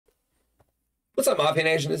What's up, Mafia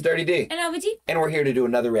Nation? It's Dirty D. And LVT. And we're here to do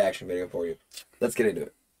another reaction video for you. Let's get into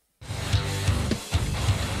it.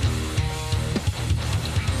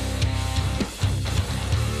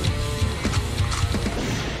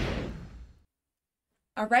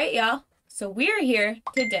 All right, y'all. So we're here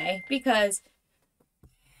today because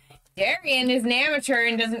Darian is an amateur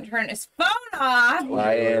and doesn't turn his phone off. Well,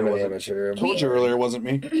 I am an amateur. I told you earlier it wasn't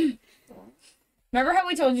me. Remember how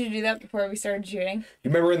we told you to do that before we started shooting? You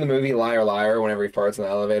remember in the movie Liar Liar, whenever he farts in the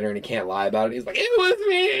elevator and he can't lie about it, he's like, it was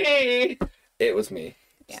me! It was me.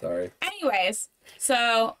 Yeah. Sorry. Anyways,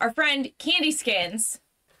 so our friend Candy Skins,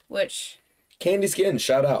 which... Candy Skins,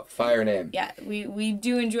 shout out. Fire name. Yeah, we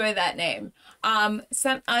do enjoy that name.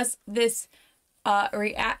 Sent us this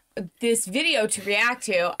this video to react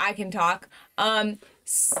to. I can talk.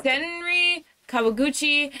 Senri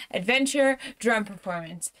Kawaguchi adventure drum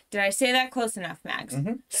performance. Did I say that close enough, Max?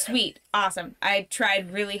 Mm-hmm. Sweet, awesome. I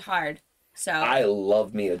tried really hard. So I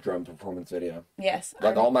love me a drum performance video. Yes.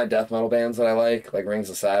 Like all my death metal bands that I like Rings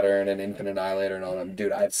of Saturn and Infinite Annihilator and all them.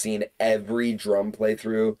 Dude, I've seen every drum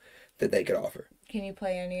playthrough that they could offer. Can you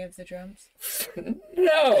play any of the drums?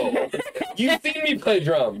 No! You've seen me play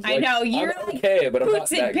drums. I know, you're I'm okay, but I'm not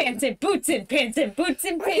boots and pants and boots and pants and boots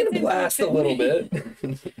and pants. I can blast a little bit.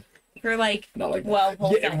 For like, not like 12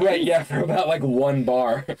 whole seconds. Right, yeah, for about like one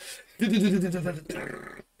bar.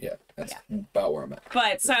 Yeah, that's about where I'm at.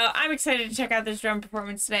 But, so, I'm excited to check out this drum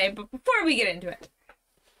performance today, but before we get into it,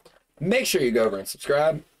 make sure you go over and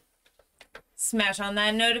subscribe. Smash on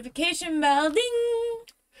that notification bell, ding!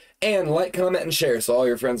 And like, comment, and share so all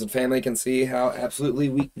your friends and family can see how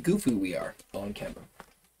absolutely goofy we are on camera.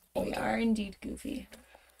 We are indeed goofy.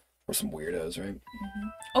 We're some weirdos, right? Mm-hmm.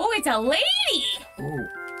 Oh, it's a lady! Ooh.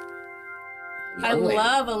 I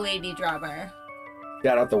love a lady drummer.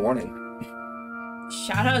 Shout out the warning.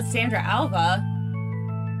 Shout out Sandra Alva.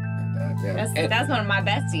 Yeah. That's one of my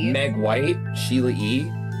besties. Meg White, Sheila E.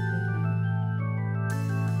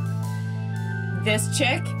 This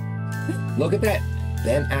chick. Look at that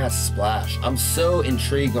bent ass splash. I'm so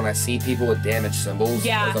intrigued when I see people with damaged cymbals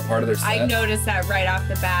as a part of their set. I noticed that right off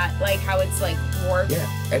the bat, like how it's like warped. Yeah,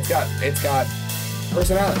 it's got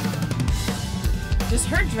personality. Does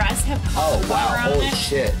her dress have color? Oh wow, holy it?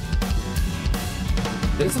 shit.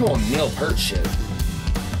 This is some old Neil Peart shit.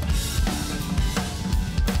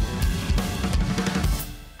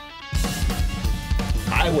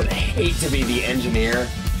 I would hate to be the engineer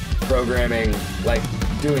programming, like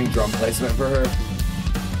doing drum placement for her.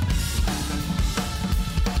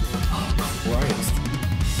 Oh Christ.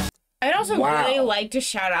 I'd also really like to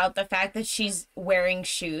shout out the fact that she's wearing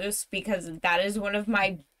shoes, because that is one of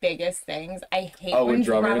my biggest things. I hate when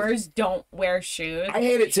drummers don't wear shoes. I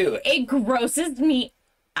hate it too. It grosses me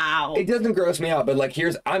out. It doesn't gross me out, but like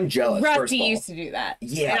I'm jealous. Rusty used to do that.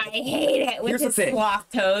 Yeah. And I hate it with his sloth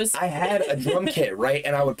toes. I had a drum kit, right?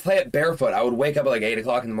 And I would play it barefoot. I would wake up at like 8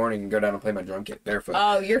 o'clock in the morning and go down and play my drum kit barefoot.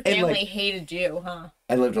 Oh, your family hated you, huh?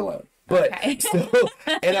 I lived alone. But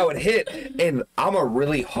and I would hit, and I'm a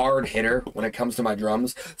really hard hitter when it comes to my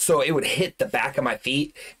drums, so it would hit the back of my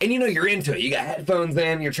feet, and you know you're into it. You got headphones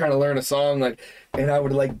in, you're trying to learn a song, like, and I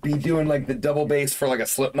would like be doing like the double bass for like a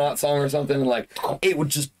Slipknot song or something, and like it would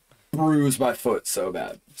just bruise my foot so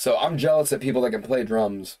bad. So I'm jealous at people that can play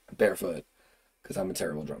drums barefoot, because I'm a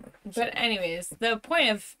terrible drummer. But anyways, the point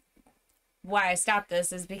of why I stopped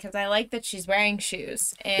this is because I like that she's wearing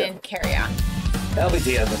shoes and carry on.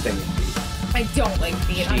 LVT has a thing with feet. I don't like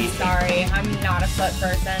feet. I'm sorry. I'm not a foot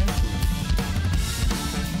person.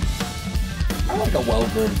 I like a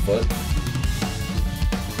well-groomed foot.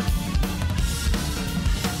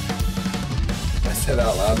 I said that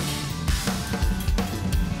out loud.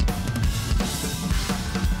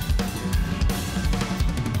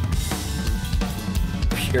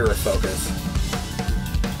 Pure focus.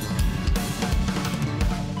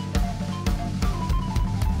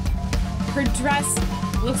 Her dress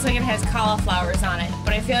looks like it has cauliflowers on it,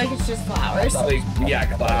 but I feel like it's just flowers. Yeah,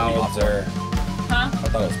 clouds or... Huh? I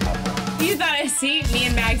thought it was popcorn. You thought I see? Me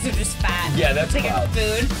and Mags are just fat. Yeah, that's like a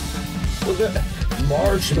food. Look at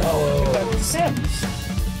marshmallow. That stems.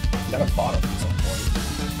 Got a bottom at some point.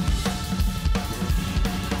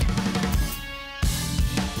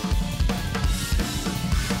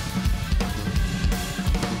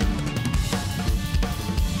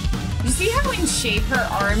 You see how in shape her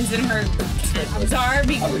arms and her abs are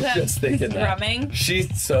because of drumming? That.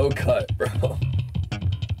 She's so cut, bro.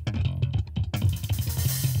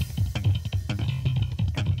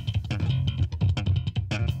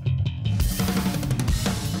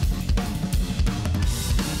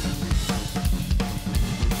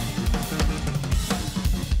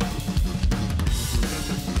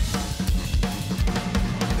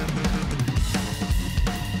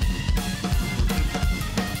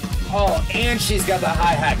 And she's got the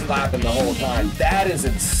hi-hat clapping the whole time. That is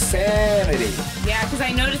insanity. Yeah, because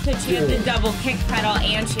I noticed that she has the double kick pedal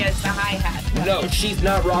and she has the hi-hat. No, she's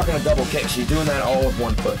not rocking a double kick. She's doing that all with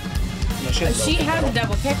one foot. No, She has a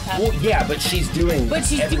double kick pedal. Well, yeah, but she's doing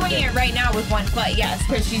doing it right now with one foot, yes,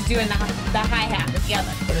 because she's doing the hi-hat with the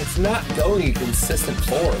other. But it's not going a consistent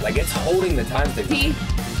forward. Like, it's holding the time thing. See?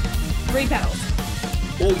 3 pedals.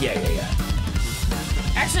 Oh, yeah.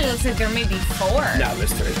 Actually, it looks like there may be 4. No,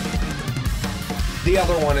 there's 3. The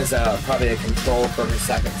other one is probably a control for her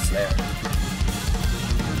second snare.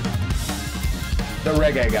 The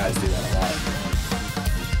reggae guys do that a lot.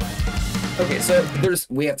 Okay, so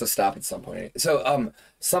we have to stop at some point. So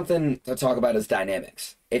something to talk about is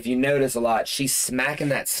dynamics. If you notice a lot, she's smacking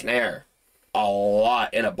that snare a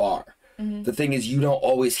lot in a bar. The thing is, you don't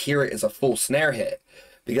always hear it as a full snare hit.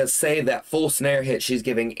 Because say that full snare hit, she's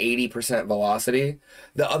giving 80% velocity.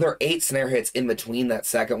 The other 8 snare hits in between that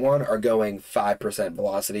second one are going 5%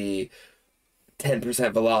 velocity,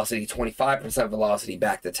 10% velocity, 25% velocity,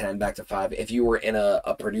 back to 10, back to 5. If you were in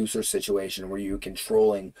a producer situation where you were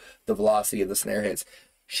controlling the velocity of the snare hits,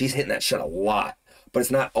 she's hitting that shit a lot. But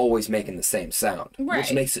it's not always making the same sound,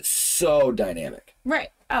 which makes it so dynamic. Right.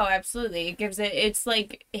 Oh, absolutely. It gives it, it's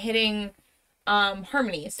like hitting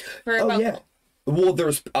harmonies. Yeah. Well,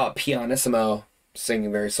 there's pianissimo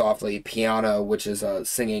singing very softly, piano, which is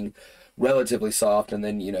singing relatively soft, and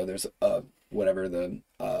then, you know, there's whatever the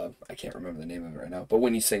I can't remember the name of it right now, but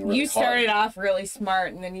when you sing really hard. You started off really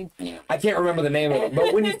smart, and then you... I can't remember the name of it,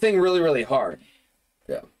 but when you sing really, really hard.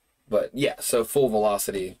 Yeah. But, yeah, so full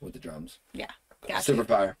velocity with the drums. Yeah. Gotcha. Super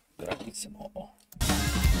fire. I need some more.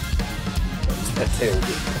 That tail will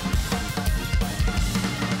be...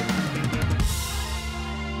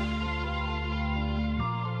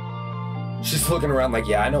 She's looking around like,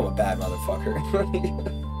 yeah, I know a bad motherfucker.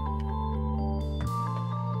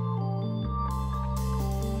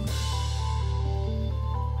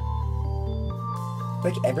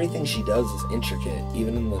 Like, everything she does is intricate,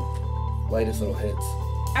 even in the lightest little hits.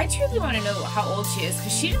 I truly want to know how old she is,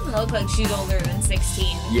 because she doesn't look like she's older than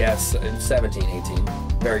 16. Yes, 17, 18.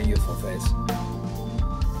 Very youthful face.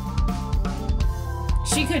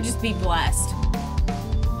 She could just be blessed.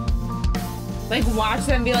 Like, watch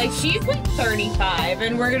them be like, she's like 35,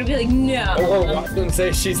 and we're gonna be like, no. Or watch them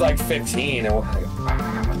say she's like 15, and we're like,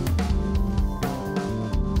 ah.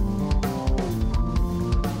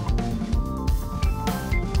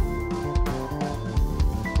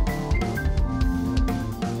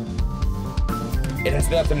 It has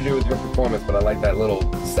nothing to do with her performance, but I like that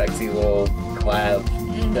little sexy little clav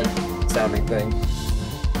sounding thing.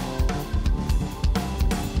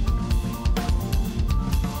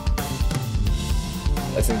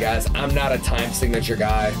 Listen, guys, I'm not a time signature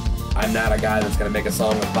guy. I'm not a guy that's gonna make a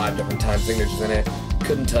song with 5 different time signatures in it.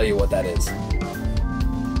 Couldn't tell you what that is.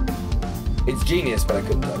 It's genius, but I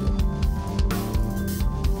couldn't tell you.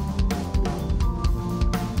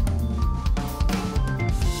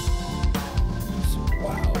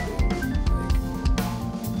 Wow, dude. Like,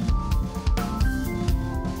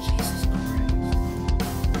 Jesus Christ.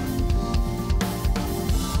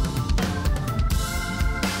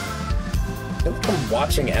 I feel like I'm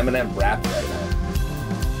watching Eminem rap right now.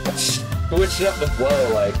 Switching up the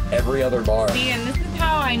flow like every other bar. See, and this is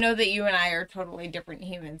how I know that you and I are totally different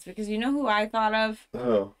humans, because you know who I thought of?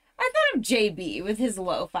 Oh. I thought of JB with his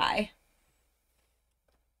lo-fi.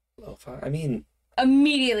 Lo-fi? I mean...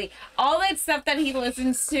 Immediately. All that stuff that he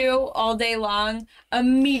listens to all day long,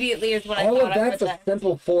 immediately is what I all thought of that's of. a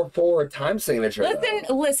simple 4/4 time signature.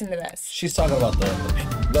 Listen to this. She's talking about the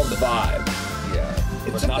vibe. Yeah.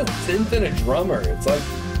 It's just a synth and a drummer. It's like...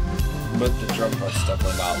 But the drum part's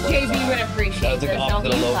definitely not lo-fi. JB would appreciate this. Don't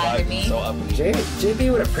you lie to me. So uppity.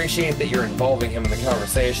 JB would appreciate that you're involving him in the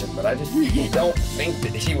conversation, but I just don't think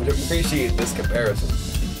that he would appreciate this comparison.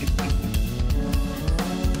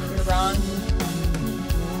 You're wrong.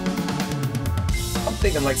 I'm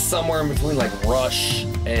thinking like somewhere in between like Rush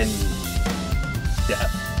and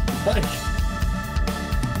Death. Like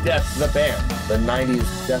Death, the band. The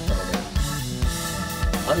 90s Death metal band.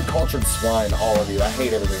 Uncultured swine, all of you. I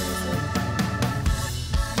hate everything in this thing.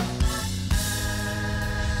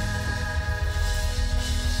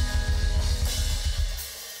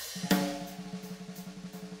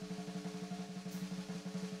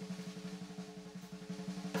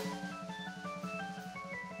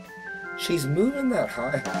 She's moving that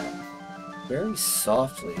hi-hat very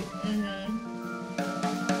softly.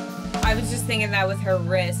 I was just thinking that with her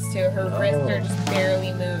wrists, too. Her wrists are just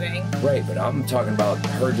barely moving. Right, but I'm talking about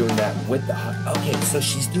her doing that with the hi. Okay, so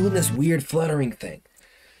she's doing this weird fluttering thing.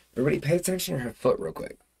 Everybody pay attention to her foot real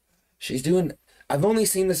quick. She's doing... I've only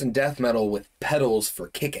seen this in death metal with pedals for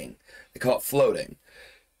kicking. They call it floating.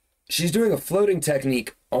 She's doing a floating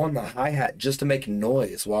technique on the hi-hat just to make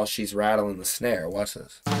noise while she's rattling the snare. Watch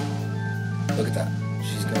this. Look at that.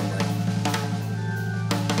 She's going like...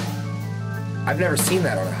 I've never seen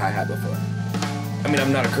that on a hi-hat before. I mean,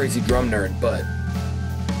 I'm not a crazy drum nerd, but...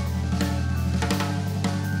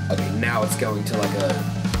 Okay, now it's going to like a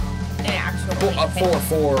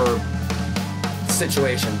 4/4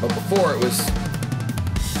 situation, but before it was...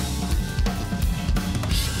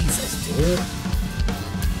 Jesus, dude.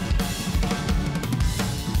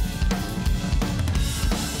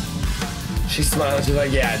 She's smiling, she's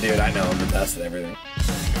like, yeah, dude, I know I'm the best at everything.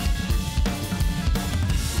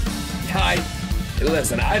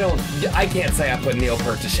 Listen, I can't say I put Neil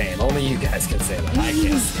Peart to shame. Only you guys can say that. I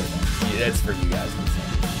can't say that. That's for you guys to say.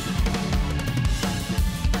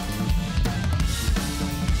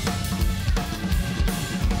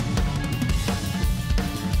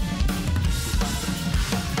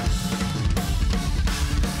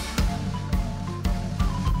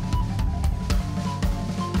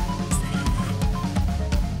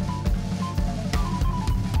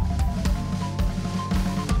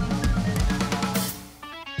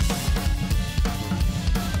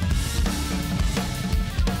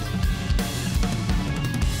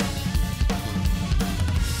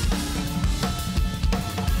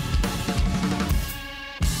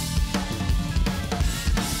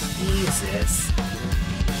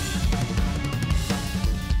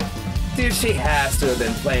 Dude, she has to have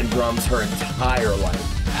been playing drums her entire life.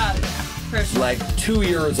 Oh, yeah. For sure. Like 2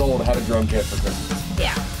 years old, had a drum kit for Christmas.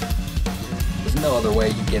 Yeah. There's no other way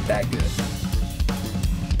you get that good.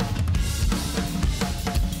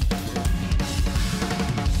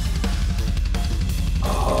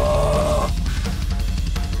 Oh.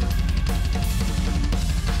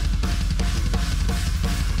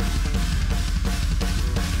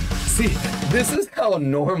 See, this is how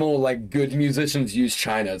normal, like, good musicians use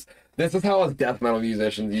chinas. This is how us death metal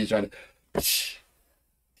musicians use china.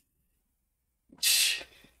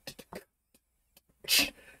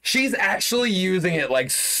 She's actually using it, like,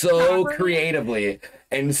 so creatively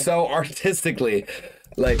and so artistically.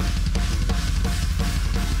 Like...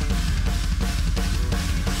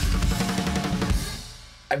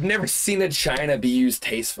 I've never seen a china be used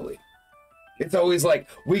tastefully. It's always like,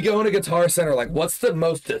 we go in a Guitar Center, like, what's the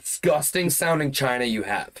most disgusting sounding china you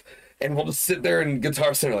have? And we'll just sit there in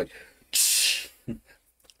Guitar Center like,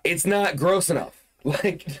 it's not gross enough.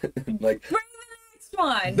 Like, bring the next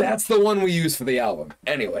one. That's the one we use for the album.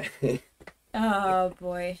 Anyway. Oh,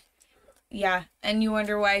 boy. Yeah, and you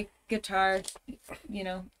wonder why guitarists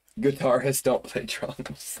don't play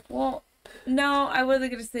drums. Well... No, I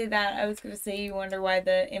wasn't going to say that. I was going to say you wonder why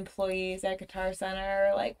the employees at Guitar Center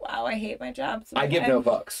are like, wow, I hate my job. So I give no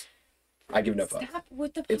fucks. I give no fucks. Stop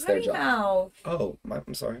with the it's their potty job. mouth. Oh,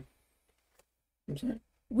 I'm sorry. I'm sorry.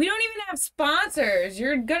 We don't even have sponsors.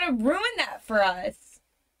 You're going to ruin that for us.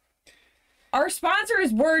 Our sponsor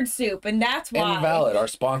is Word Soup, and that's why. Invalid. Our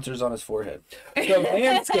sponsor's on his forehead. So,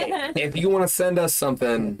 Manscaped, if you want to send us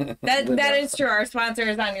something... That is true. Our sponsor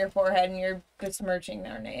is on your forehead, and you're besmirching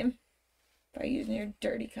their name by using your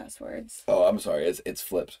dirty cuss words. Oh, I'm sorry. It's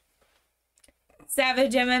flipped.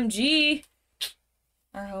 Savage MMG.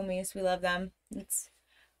 Our homies. We love them. It's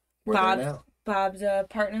Bob's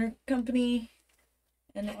partner company.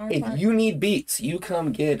 And if you need beats, you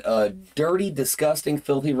come get dirty, disgusting,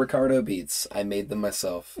 filthy Ricardo beats. I made them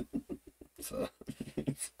myself. So,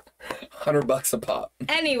 $100 a pop.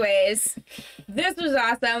 Anyways, this was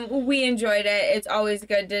awesome. We enjoyed it. It's always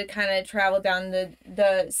good to kind of travel down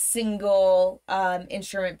the single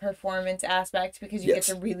instrument performance aspect because you get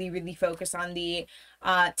to really, really focus on the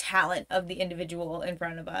talent of the individual in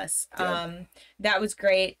front of us. Yeah. That was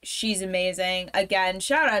great. She's amazing. Again,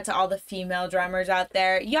 shout out to all the female drummers out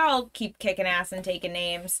there. Y'all keep kicking ass and taking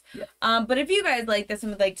names. Yeah. But if you guys like this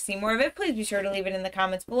and would like to see more of it, please be sure to leave it in the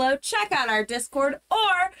comments below. Check out our Discord,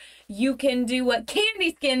 or you can do what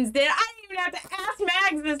Candy Skins did. I didn't even have to ask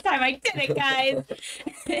Mags this time. I did it, guys.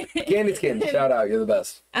 Candy Skins, shout out. You're the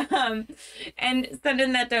best. And send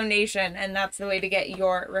in that donation, and that's the way to get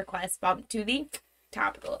your request bumped to the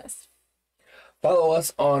top of the list. Follow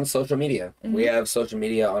us on social media. Mm-hmm. We have social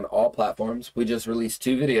media on all platforms. We just released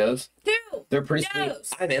 2 videos. 2! They're pretty sweet.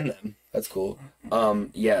 I'm in them. That's cool.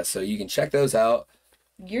 Yeah, so you can check those out.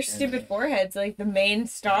 Your stupid forehead's like the main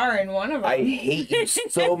star in one of them. I hate you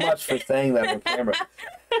so much for saying that on camera.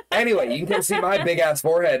 Anyway, you can come see my big ass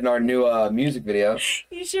forehead in our new music video.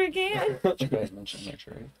 You sure can. You guys mentioned merch,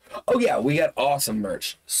 right? Oh yeah, we got awesome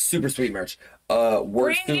merch. Super sweet merch.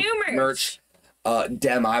 Brand new merch.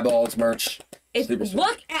 Dem Eyeballs merch. It's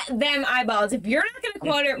look at them eyeballs. If you're not gonna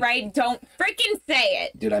quote it right, don't freaking say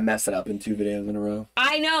it. Dude, I messed it up in 2 videos in a row.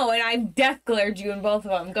 I know, and I've death glared you in both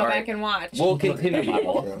of them. Go back and watch. We'll continue.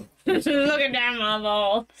 Look at them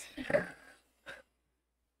eyeballs.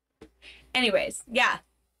 Anyways, yeah.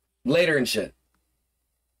 Later and shit.